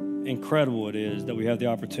incredible it is that we have the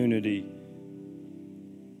opportunity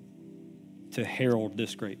to herald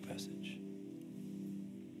this great message,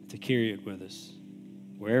 to carry it with us.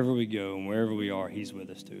 Wherever we go and wherever we are, he's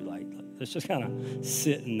with us too. Let's just kind of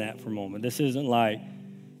sit in that for a moment. This isn't like,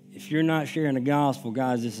 if you're not sharing the gospel,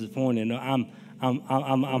 guys, this is disappointing. No,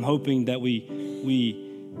 I'm hoping that we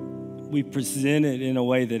present it in a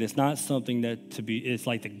way that it's not something it's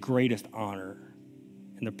like the greatest honor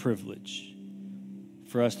and the privilege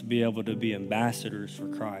for us to be able to be ambassadors for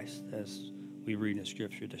Christ as we read in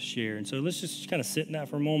Scripture to share. And so let's just kind of sit in that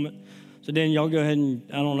for a moment. So Dan, y'all go ahead and,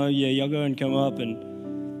 y'all go ahead and come up,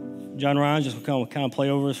 and John Ryan just will kind of play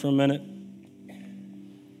over us for a minute.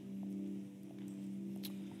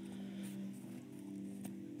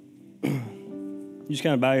 You just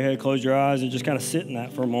kind of bow your head, close your eyes, and just kind of sit in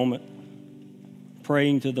that for a moment,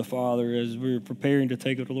 praying to the Father as we're preparing to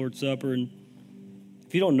take the Lord's Supper. And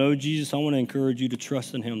if you don't know Jesus, I want to encourage you to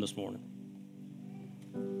trust in him this morning.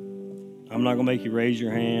 I'm not going to make you raise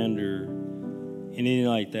your hand or anything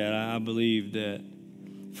like that. I believe that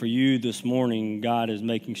for you this morning, God is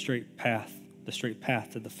making the straight path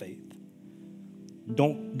to the faith.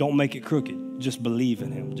 Don't make it crooked. Just believe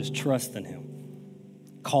in him. Just trust in him.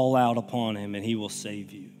 Call out upon him and he will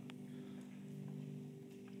save you.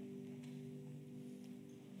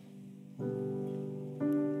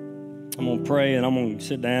 I'm going to pray and I'm going to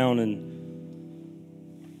sit down and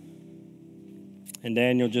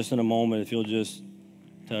Daniel, just in a moment, if you'll just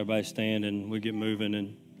tell everybody to stand and we get moving.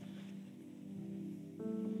 And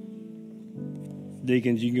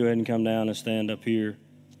deacons, you can go ahead and come down and stand up here.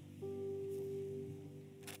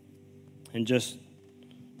 And just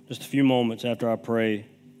a few moments after I pray,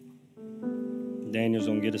 Daniel's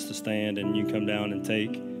going to get us to stand, and you can come down and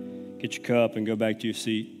get your cup and go back to your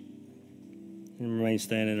seat. And remain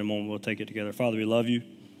standing in a moment. We'll take it together. Father, we love you.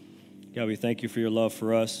 God, we thank you for your love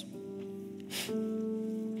for us.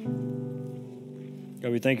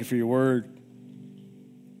 God, we thank you for your word.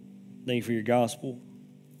 Thank you for your gospel.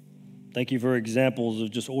 Thank you for examples of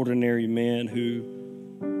just ordinary men who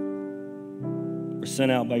were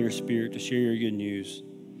sent out by your Spirit to share your good news.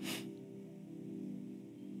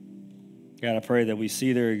 God, I pray that we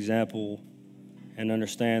see their example and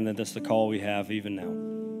understand that that's the call we have even now,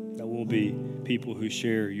 that we'll be people who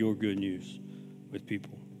share your good news with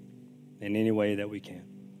people in any way that we can.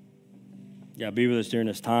 God, be with us during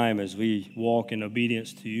this time as we walk in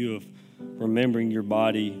obedience to you of remembering your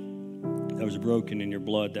body that was broken and your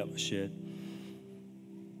blood that was shed.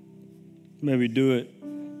 May we do it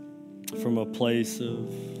from a place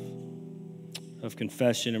of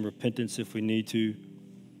confession and repentance if we need to.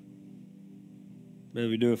 May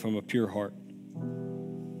we do it from a pure heart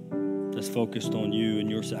to that's focused on you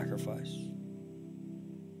and your sacrifice.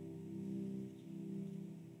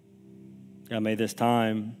 God, may this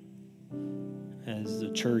time as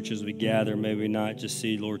the church, as we gather, may we not just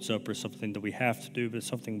see Lord's Supper as something that we have to do, but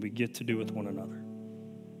something we get to do with one another.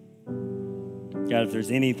 God, if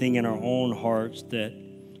there's anything in our own hearts that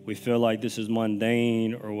we feel like this is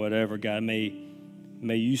mundane or whatever, God, may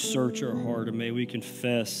you search our heart, and may we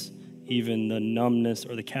confess even the numbness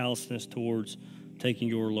or the callousness towards taking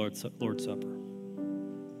your Lord's Supper.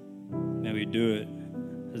 May we do it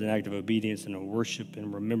as an act of obedience and a worship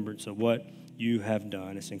and remembrance of what you have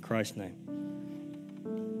done. It's in Christ's name.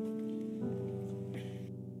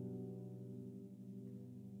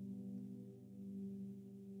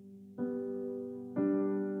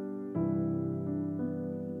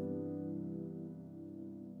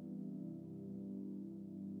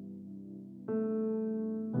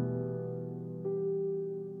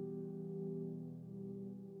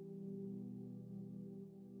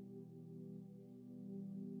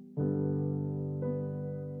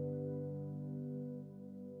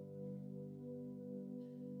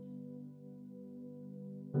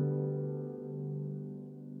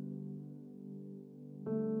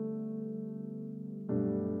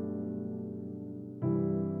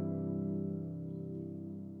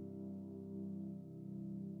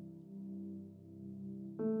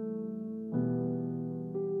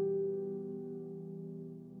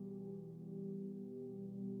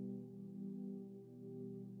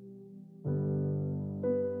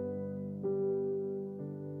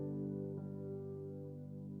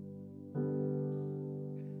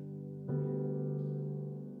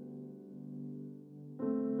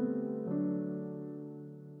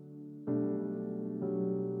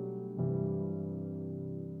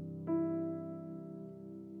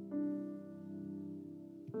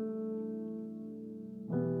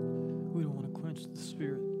 We don't want to quench the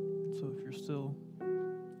Spirit, so if you're still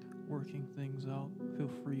working things out, feel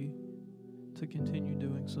free to continue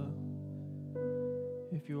doing so.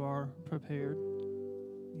 If you are prepared,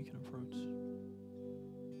 you can approach.